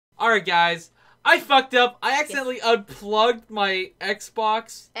Alright, guys. I fucked up. I accidentally unplugged my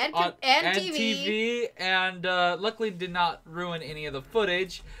Xbox and TV, and luckily did not ruin any of the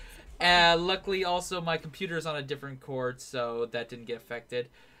footage. Luckily, also, my computer's on a different cord, so that didn't get affected.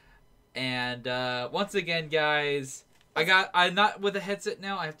 And once again, guys, I'm not with a headset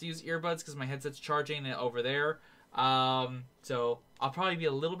now. I have to use earbuds because my headset's charging it over there. So I'll probably be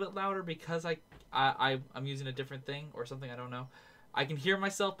a little bit louder because I'm using a different thing or something. I don't know. I can hear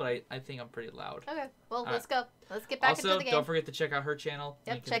myself, but I think I'm pretty loud. Okay, well, let's go. Let's get back into the game. Also, don't forget to check out her channel.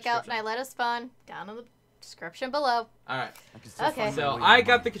 Yep, check out Nyletta's Fun down in the description below. Alright. Okay. So, I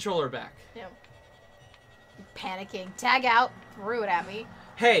got the controller back. Yep. Panicking. Tag out. Threw it at me.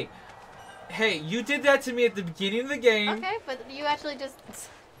 Hey, you did that to me at the beginning of the game. Okay, but you actually just...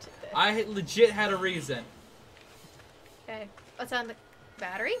 I legit had a reason. Okay. What's on the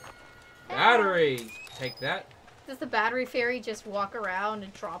battery? Battery! Take that. Does the battery fairy just walk around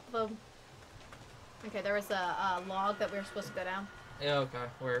and drop them? Okay, there was a log that we were supposed to go down. Yeah, okay.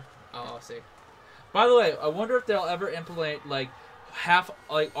 Where? Oh, I'll see. By the way, I wonder if they'll ever implement, like,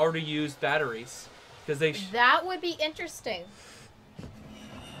 already used batteries. Because they... That would be interesting.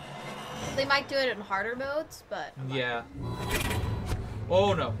 They might do it in harder modes, but... Yeah.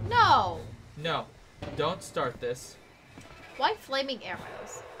 Oh, no. No! No. Don't start this. Why flaming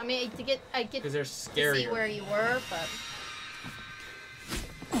arrows? I mean, I get because they're scarier. To see where you were, but...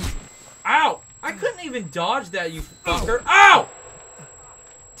 Ow! I couldn't even dodge that, you fucker. Ow!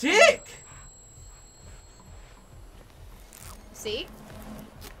 Dick! See?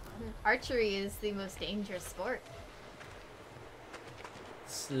 Archery is the most dangerous sport.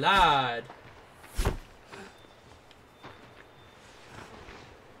 Slide.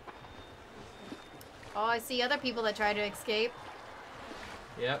 Oh, I see other people that try to escape.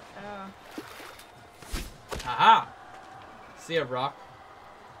 Yep. Oh. Haha! See ya, rock.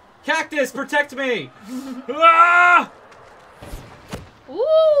 Cactus, protect me! Ah!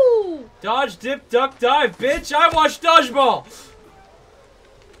 Ooh! Dodge, dip, duck, dive, bitch! I watched Dodgeball!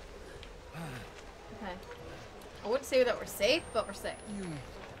 Okay. I wouldn't say that we're safe, but we're safe.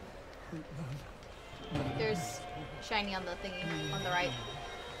 There's shiny on the thingy on the right.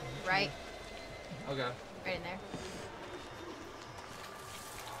 Right? Okay. Right in there.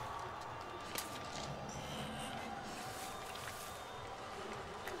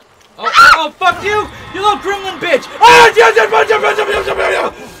 Oh, fuck you! You little gremlin bitch!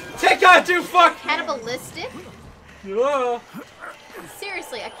 Take out, dude, fuck! Cannibalistic?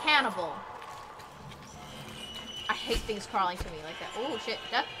 Seriously, a cannibal. I hate things crawling to me like that. Oh, shit.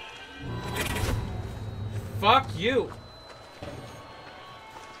 Duck. Fuck you.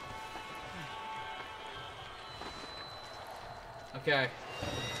 Okay. Okay,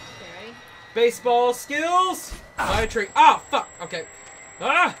 ready? Baseball skills! Fire tree. Ah, fuck. Okay.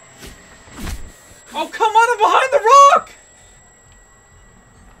 Ah! Oh, come on, I'm behind the rock!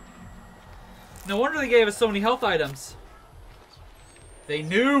 No wonder they gave us so many health items. They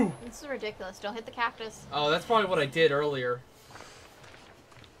knew! This is ridiculous. Don't hit the cactus. Oh, that's probably what I did earlier.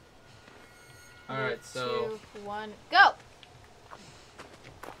 Alright, so... 2, 1, go!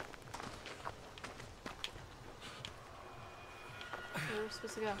 Where are we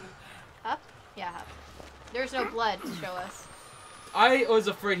supposed to go? Up? Yeah, up. There's no blood to show us. I was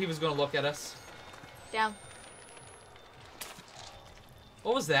afraid he was going to look at us. Down.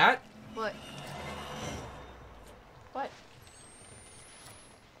 What was that? What? What?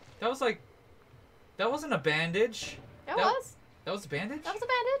 That was like... That wasn't a bandage. That was? That was a bandage? That was a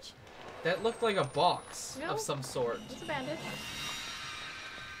bandage. That looked like a box of some sort. It's a bandage.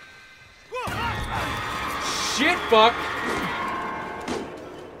 Shit, fuck!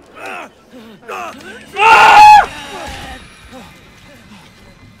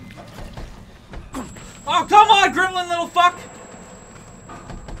 Oh, come on, gremlin little fuck!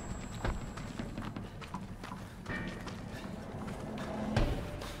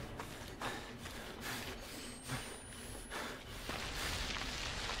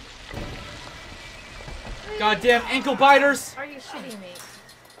 Goddamn ankle biters! Are you shitting me?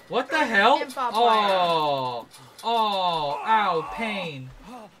 What the hell? Oh. Oh, ow, pain.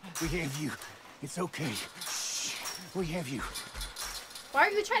 We have you. It's okay. Shh. We have you. Why are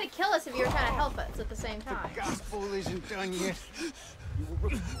you trying to kill us if you were trying to help us at the same time? The gospel isn't done yet. You will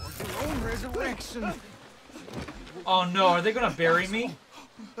record your own resurrection. Oh no, are they gonna bury me?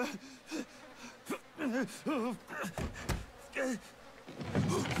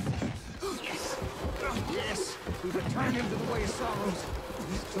 Yes, we've returned him to the way of sorrows.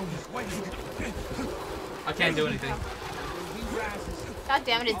 So wait. I can't do anything. God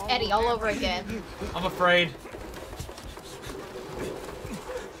damn it, it's Eddie all over again. I'm afraid.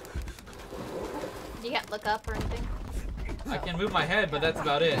 look up or anything? I can move my head, but that's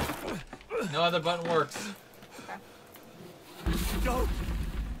about it. No other button works. Okay. Don't.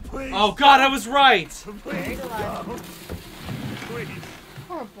 Please. Oh God, I was right! Please don't. Please.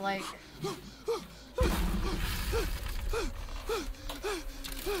 Poor Blake.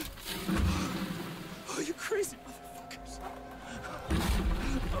 Oh, you crazy motherfuckers.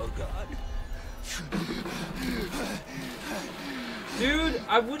 Oh, God. Dude,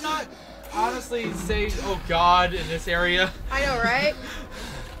 I would not honestly say, oh God, in this area. I know, right?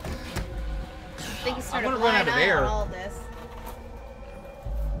 I think he started I'm gonna run out of blind eye air. on all this.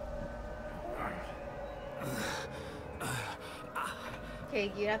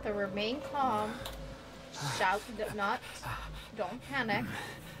 Okay, you have to remain calm. Shout, don't panic.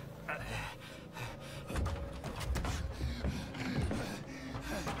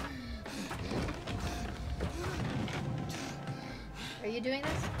 Are you doing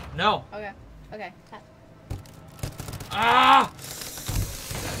this? No. Okay. Okay. Ah!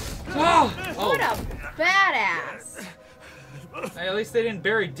 Oh! What a badass! Hey, at least they didn't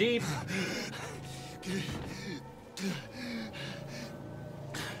bury deep.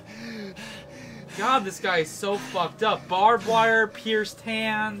 God, this guy is so fucked up. Barbed wire, pierced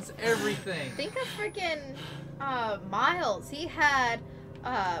hands, everything. Think of freaking Miles. He had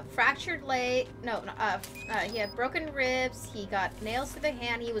fractured leg. No, he had broken ribs. He got nails to the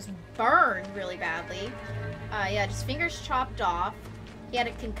hand. He was burned really badly. Yeah, his fingers chopped off. He had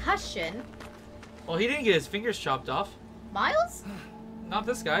a concussion. Well, he didn't get his fingers chopped off. Miles? Not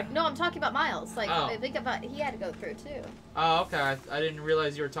this guy. No, I'm talking about Miles. Like, Oh. I think about he had to go through too. Oh, okay. I didn't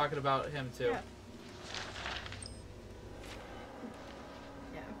realize you were talking about him too. Yeah.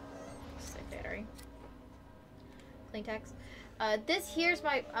 Yeah. Sick battery. Clean text. This here's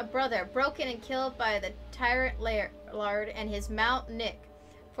my brother, broken and killed by the tyrant Lard and his mount Nick.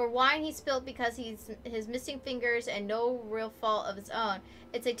 For wine he spilled because his missing fingers and no real fault of his own.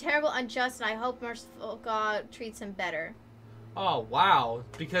 It's a terrible unjust, and I hope merciful God treats him better. Oh, wow.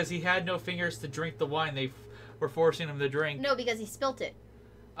 Because he had no fingers to drink the wine they were forcing him to drink. No, because he spilt it.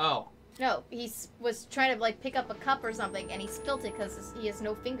 Oh. No, he was trying to like pick up a cup or something, and he spilt it because he has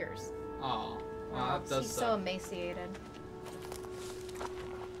no fingers. Oh. Wow, that does He's suck. so emaciated.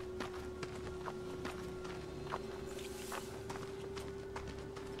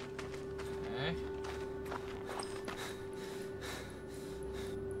 Okay.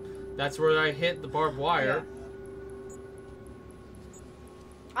 That's where I hit the barbed wire. Yeah.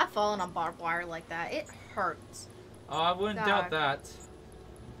 I've fallen on barbed wire like that. It hurts. Oh, I wouldn't God. doubt that.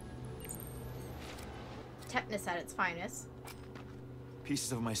 Tetanus at its finest.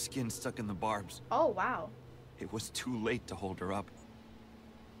 Pieces of my skin stuck in the barbs. Oh, wow. It was too late to hold her up.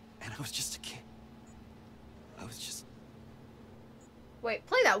 And I was just a kid. I was just... Wait,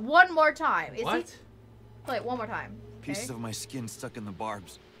 play that one more time. Is What? He... Play it one more time. Okay? Pieces of my skin stuck in the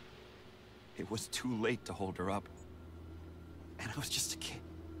barbs. It was too late to hold her up. And I was just a kid.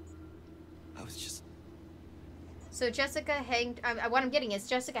 I was just... So Jessica hanged... what I'm getting is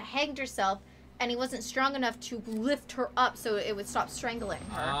Jessica hanged herself, and he wasn't strong enough to lift her up so it would stop strangling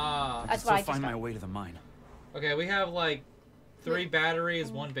her. Ah. That's Still what I just find my got. way to the mine. Okay, we have like 3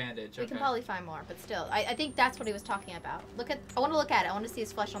 batteries, 1 bandage. We Okay. can probably find more, but still. I think that's what he was talking about. I want to look at it. I want to see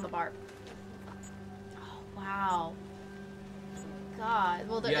his flesh on the barb. Oh, wow. God.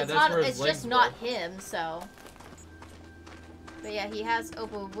 Well, Yeah, it's that's not. where his It's legs just not were. him, so... But yeah, he has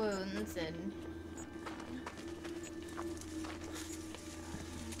open wounds and...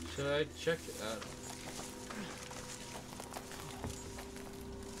 Should I check it out?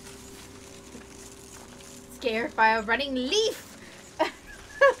 Scared by a running leaf! I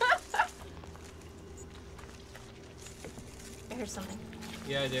heard something.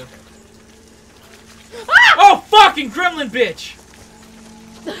 Yeah, I do. Oh, fucking gremlin bitch!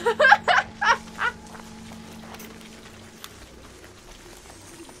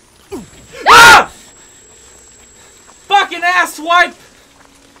 Ah! Fucking ass wipe!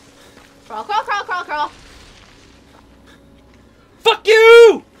 Crawl, crawl, crawl, crawl, crawl. Fuck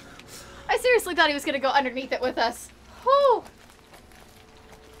you! I seriously thought he was gonna go underneath it with us. Whew.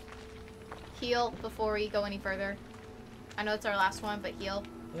 Heal before we go any further. I know it's our last one, but heal.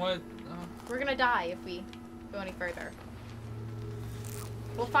 What? We're gonna die if we go any further.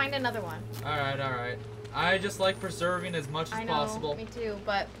 We'll find another one. Alright, alright. I just like preserving as much as I know, possible. me too,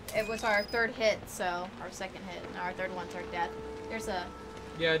 but it was our third hit, so our second hit, and our third one's our death. There's a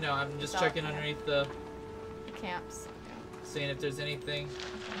Yeah, no, I'm just Stop, checking yeah. underneath the... camps. seeing if there's anything.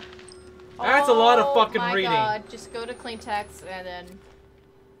 That's a lot of fucking reading. Oh my god, just go to clean text and then...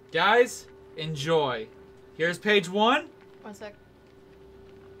 Guys, enjoy. Here's page 1. 1 sec.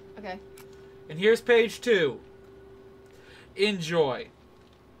 Okay. And here's page 2. Enjoy.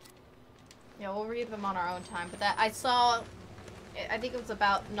 Yeah, we'll read them on our own time. But that I saw, I think it was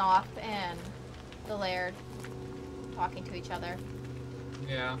about Noth and the Laird talking to each other.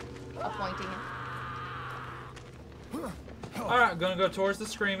 Yeah. Appointing it. Alright, gonna go towards the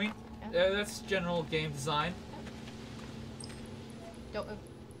screaming. That's general game design. Don't move.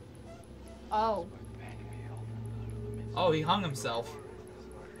 Oh. Oh, he hung himself.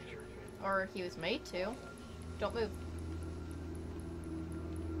 Or he was made to. Don't move.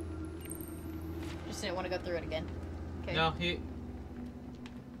 Just didn't want to go through it again. Okay. No, he...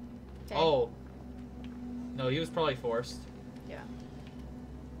 Okay. Oh. No, he was probably forced. Yeah.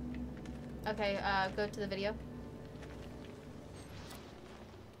 Okay, go to the video.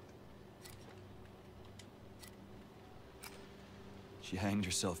 She hanged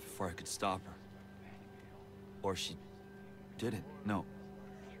herself before I could stop her. Or she didn't. No.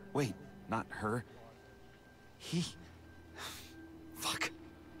 Wait, not her. He. Fuck.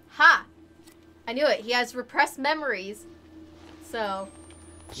 Ha! I knew it. He has repressed memories. So,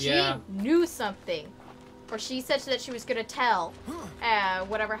 she knew something. Or she said that she was gonna tell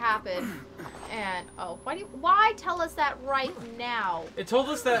whatever happened. And, oh, why tell us that right now? It told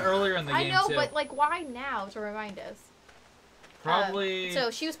us that earlier in the game, I know, too. but, like, why now to remind us? Probably... So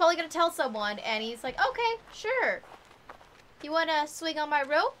she was probably going to tell someone, and he's like, okay, sure. You want to swing on my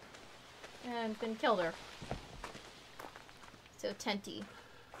rope? And then killed her. So Tenty.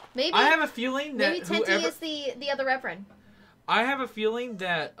 Maybe I have a feeling that maybe Tenty is the other Reverend. I have a feeling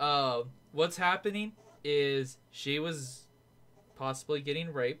that what's happening is she was possibly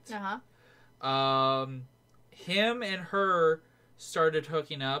getting raped. Uh-huh. Him and her started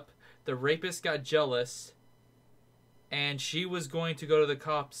hooking up. The rapist got jealous. And she was going to go to the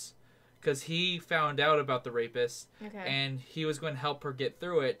cops because he found out about the rapist. Okay. And he was going to help her get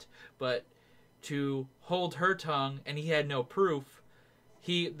through it. But to hold her tongue, and he had no proof,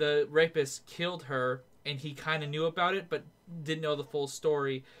 the rapist killed her, and he kind of knew about it, but didn't know the full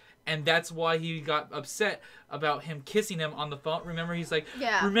story. And that's why he got upset about him kissing him on the phone. Remember, he's like,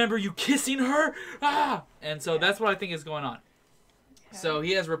 yeah. Remember you kissing her? Ah! And so that's what I think is going on. Okay. So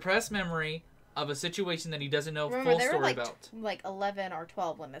he has repressed memory of a situation that he doesn't know full story about. Like 11 or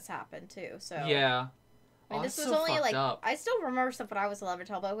 12 when this happened too. So yeah, I mean, this was only like up. I still remember stuff when I was 11 or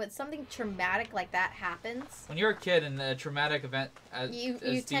 12, but when something traumatic like that happens, when you're a kid and a traumatic event, you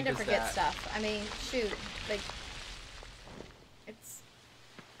tend to forget stuff. I mean, shoot, like it's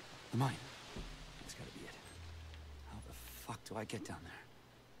the mine. That's gotta be it. How the fuck do I get down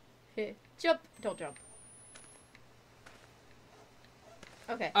there? Jump! Don't jump.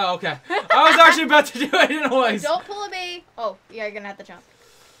 Okay. Oh, okay. I was actually about to do it anyways. Don't pull at me. Oh, yeah, you're gonna have to jump.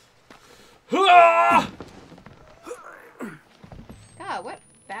 God, what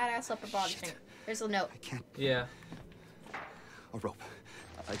badass upper body thing. There's a note. I can't. Yeah. A rope.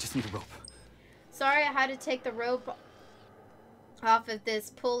 I just need a rope. Sorry, I had to take the rope off of this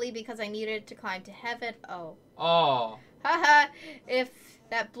pulley because I needed to climb to heaven. Oh. Oh. Haha. If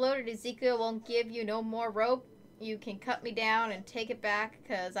that bloated Ezekiel won't give you no more rope, you can cut me down and take it back,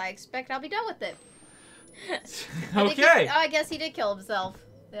 because I expect I'll be done with it. Okay. I guess he did kill himself,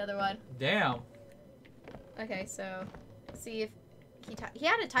 the other one. Damn. Okay, so see if he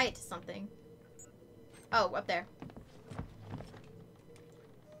had to tie it to something. Oh, up there.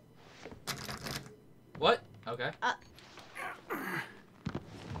 What? Okay.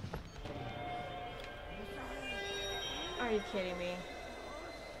 Are you kidding me?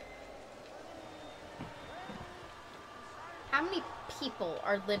 How many people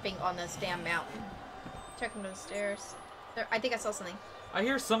are living on this damn mountain? Check under the stairs. There, I think I saw something. I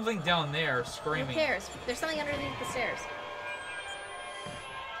hear something down there screaming. Who cares? There's something underneath the stairs.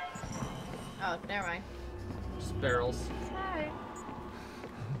 Oh, never mind. Just barrels. Sorry.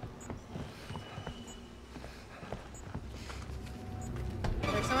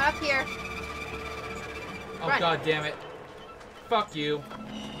 There's someone up here. Oh, Run. God damn it. Fuck you.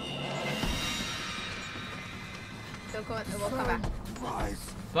 Don't go in. We'll come back.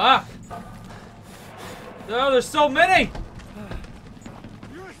 Fuck. Oh, there's so many.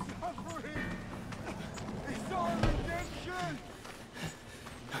 You're suffering. It's our redemption.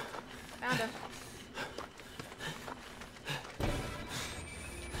 Found him.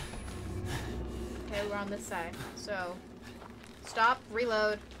 Okay, we're on this side. So, stop,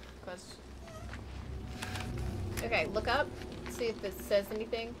 reload, cause. Okay, look up. See if it says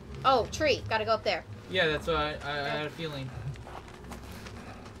anything. Oh, tree. Gotta go up there. Yeah, that's what I had a feeling.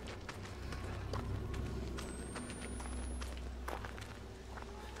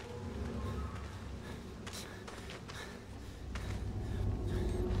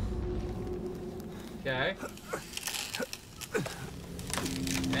 Okay.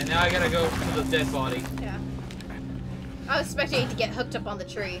 And now I gotta go to the dead body. Yeah. I was expecting it to get hooked up on the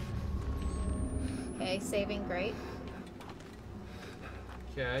tree. Okay, saving, great.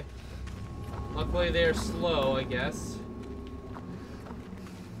 Okay. Luckily they're slow, I guess.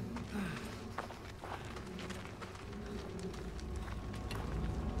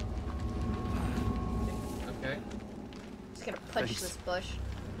 Okay. Just gonna punch Thanks. this bush.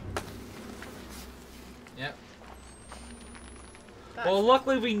 Yep. Gosh. Well,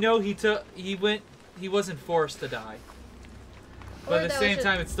 luckily we know he wasn't forced to die. But Or at the that same was just-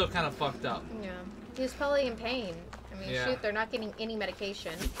 time, it's still kind of fucked up. Yeah. He was probably in pain. I mean, Yeah. shoot, they're not getting any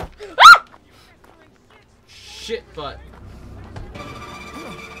medication. Shit, but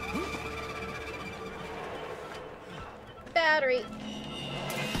Battery.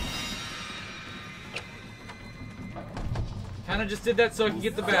 kind of just did that so I could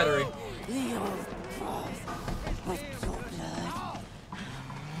get the battery.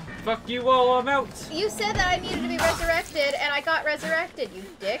 Fuck you all, I'm out. You said that I needed to be resurrected, and I got resurrected, you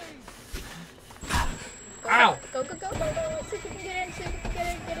dick. Go, Ow! Go, go, go, go, go. See if we can get in, see if we can get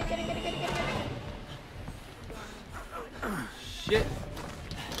in. Get it, get it, get it, get it, get it, get it. Shit.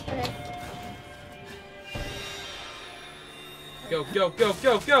 Okay. Go, go, go,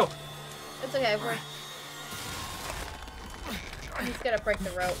 go, go. It's okay, we're... He's gonna break the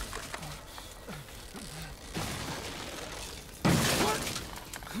rope.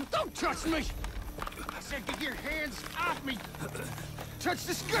 Don't touch me! I said get your hands off me! Touch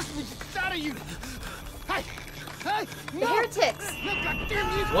disgusts me out of you! Hey! Hey! The No! heretics! No,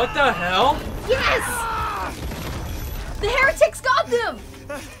 goddamn you! What the hell? Yes! Ah! The heretics got them!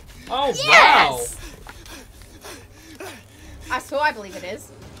 Oh, Yes! That's who I believe it is.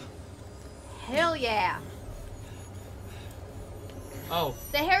 Hell yeah. wow. Oh,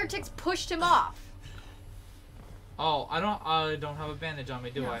 The heretics pushed him off. oh, I don't have a bandage on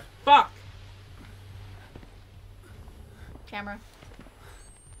me, do No. I? Fuck! Camera.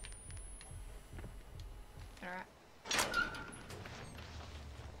 Alright.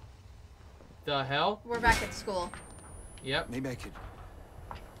 The hell? We're back at school. Yep. Maybe I could...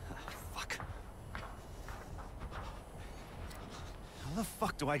 Fuck. How the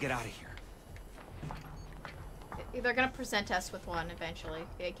fuck do I get out of here? They're gonna present us with one eventually.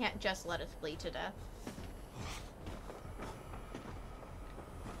 They can't just let us bleed to death.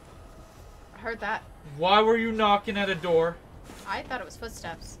 I heard that. Why were you knocking at a door? I thought it was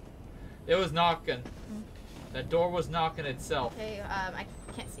footsteps. It was knocking. That door was knocking itself. Okay, I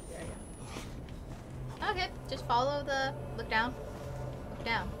can't see. There you go. Okay, just follow the... Look down. Look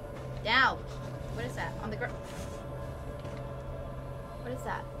down. Down! What is that? On the ground. What is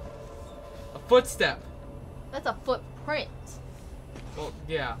that? A footstep. That's a footprint. Well,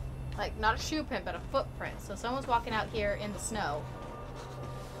 yeah. Like, not a shoe print, but a footprint. So someone's walking out here in the snow.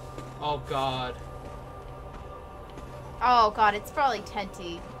 Oh, God. Oh, God, it's probably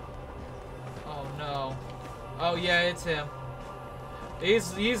Tenty. Oh, no. Oh, yeah, it's him.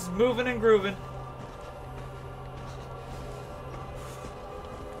 He's moving and grooving.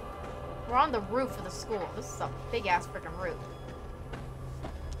 We're on the roof of the school. This is a big-ass freaking roof.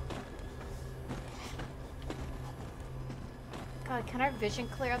 God, can our vision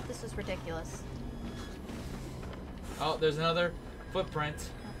clear up? This is ridiculous. Oh, there's another footprint.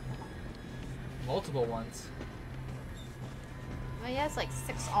 Multiple ones. Well, he has like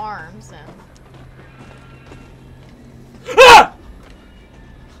 6 arms and... Ah!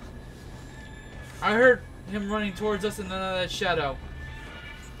 I heard him running towards us and then that shadow.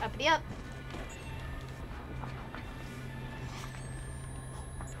 Uppity up.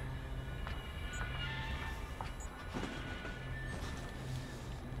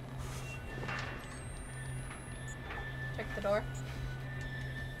 Check the door.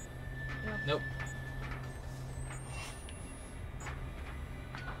 No. Nope.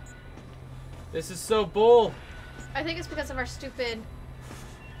 This is so bull. I think it's because of our stupid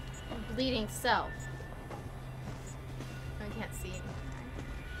bleeding self. I can't see.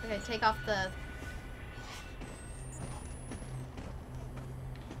 Okay, take off the...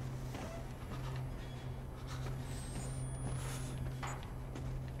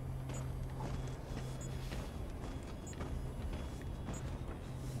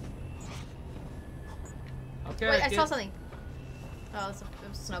 Okay. Wait, I saw something. Oh, it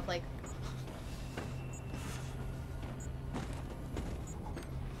was a snowflake.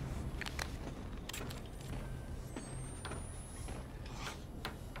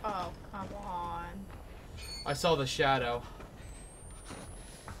 Oh, come on. I saw the shadow.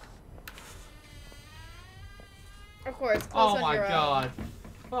 Of course, close Oh on my your own. God.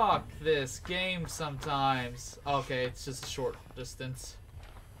 Fuck this game sometimes. Okay, it's just a short distance.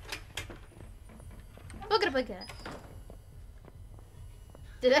 Look at it.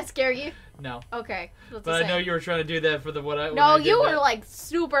 Did that scare you? No. Okay. But I know you were trying to do that for the what I. No, I did you were that. like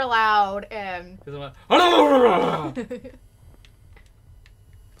super loud and. Because I'm like.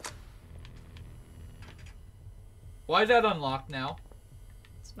 Why is that unlocked now?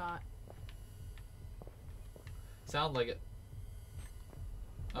 It's not. Sound like it.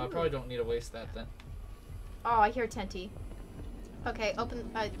 I probably don't need to waste that then. Oh, I hear Tenty. Okay,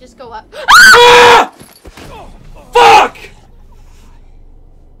 open. Just go up. Fuck!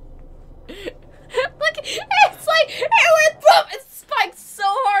 Look, it's like it went boom. It spiked so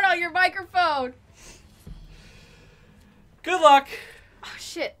hard on your microphone. Good luck. Oh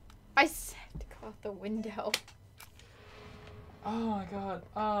shit! I said to go out the window. Oh my god.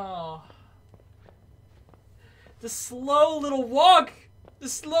 Oh. The slow little walk. The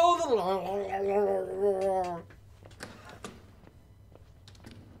slow little.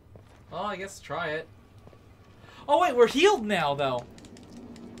 Well, I guess try it. Oh wait, we're healed now though.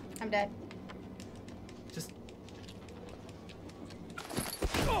 I'm dead. Just.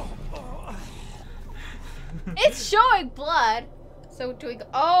 It's showing blood. So do we go?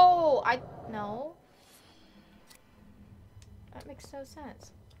 Oh, no. That makes no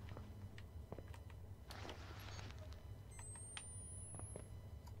sense.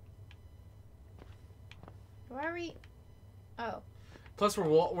 Why are we? Oh. Plus,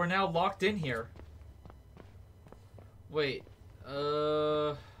 we're now locked in here. Wait.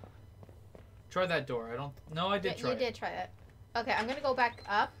 Try that door. I don't. No, I did try. You did try that. Okay, I'm gonna go back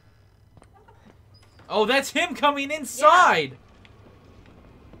up. Oh, that's him coming inside.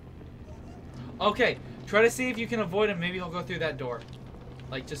 Yeah. Okay, try to see if you can avoid him. Maybe he'll go through that door.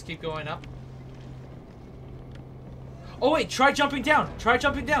 Like, just keep going up. Oh wait, try jumping down. Try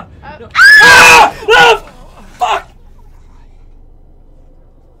jumping down. No. Ah! Ah! Fuck!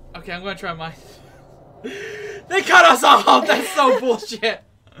 Okay, I'm gonna try mine. They cut us off! That's so bullshit!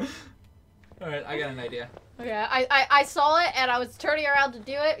 Alright, I got an idea. Okay, I saw it and I was turning around to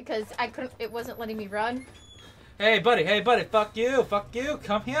do it because I couldn't, it wasn't letting me run. Hey buddy, fuck you,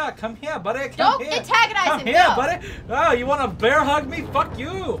 come here, buddy, Don't here. antagonize come him, here, no. buddy. Oh, you wanna bear hug me? Fuck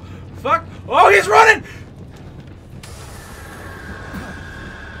you! Fuck! Oh, he's running!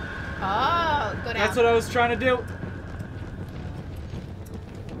 Oh, go down. That's what I was trying to do.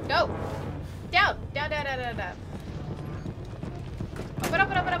 Go. Down.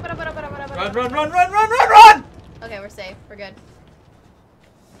 Run! Okay, we're safe. We're good.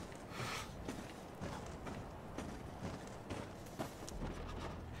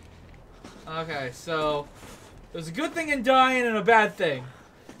 Okay, so there's a good thing in dying and a bad thing.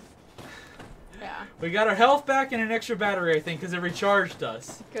 Yeah. We got our health back and an extra battery, I think, because it recharged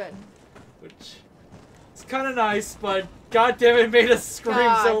us. Good. Which is kind of nice, but goddamn it made us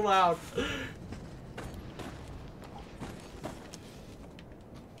scream so loud.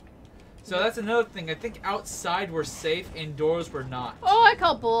 So that's another thing. I think outside we're safe, indoors we're not. Oh, I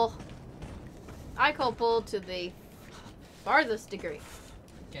call bull. I call bull to the farthest degree.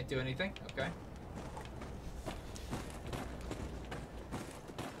 Can't do anything? Okay.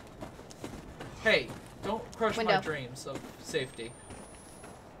 Hey, don't crush my dreams of safety.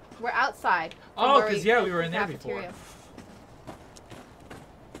 We're outside. Oh, because yeah, we were in there before.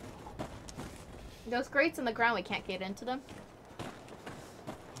 Those grates in the ground, we can't get into them.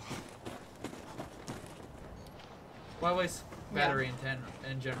 Why waste battery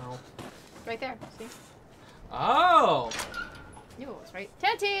in general? Right there. See? Oh! Knew it was right.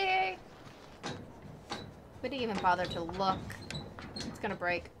 Tenty! We didn't even bother to look. It's gonna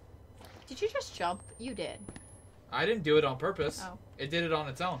break. Did you just jump? You did. I didn't do it on purpose. Oh. It did it on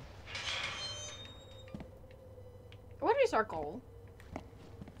its own. What is our goal?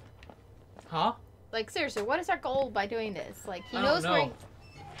 Huh? Like, seriously, what is our goal by doing this? Like, he I knows don't where know.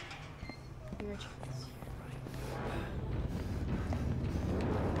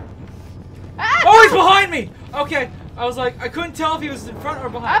 Ah! Oh, he's behind me! Okay, I was like, I couldn't tell if he was in front or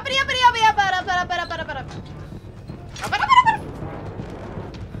behind. Uppity, uppity, uppity, up, up, up, up, up, up, up, up. Up, up, up, up, up.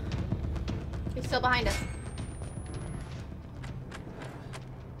 He's still behind us.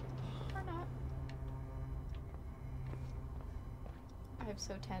 Or not. I'm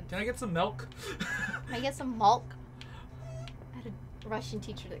so tense. Can I get some milk? Can I get some milk? I had a Russian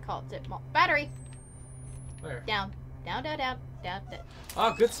teacher that called it milk. Battery. Where? Down. Down, down, down, down, down.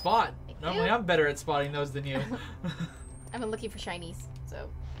 Oh, good spot. Normally you. I'm better at spotting those than you. I've been looking for shinies, so.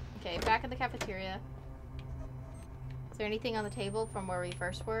 Okay, back in the cafeteria. Is there anything on the table from where we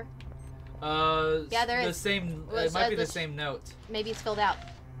first were? Yeah, there the is. same. Well, It might be the the same note. Maybe it's filled out.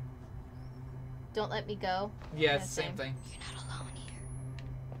 Don't let me go. Yeah, it's the same thing. You're not alone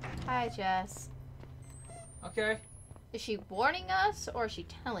here. Hi, Jess. Okay. Is she warning us or is she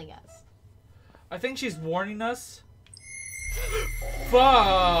telling us? I think she's warning us.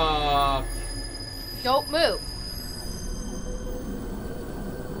 Fuck! Don't move.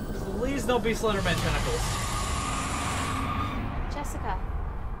 Please don't be Slenderman tentacles. Jessica.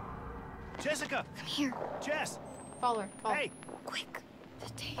 Jessica! Come here. Jess! Follow her. Follow. Hey! Quick. The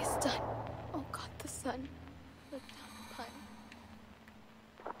day is done. Oh God, the sun. Look down,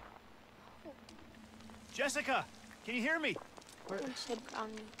 pun. Jessica! Can you hear me? And shed brown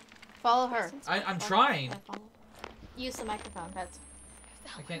meat. Follow her. I'm trying. Use the microphone. That's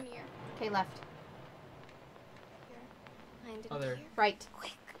I can't. Here. okay. Left. Here. Behind it Oh, there. here. Right.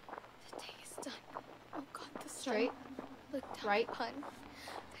 Quick. The day is done. Oh God, the sun. Straight. Look down, Right. pun.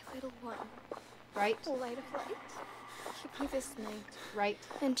 My little one. Right. Light of light. Keep me this night. Right.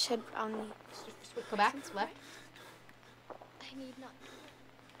 And shed brown meat. Go back. Left. I need not.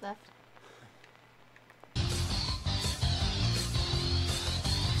 Left.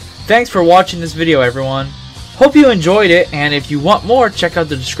 Thanks for watching this video, everyone. Hope you enjoyed it, and if you want more, check out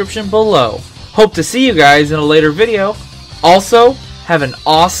the description below. Hope to see you guys in a later video. Also, have an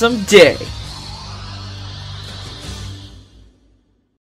awesome day.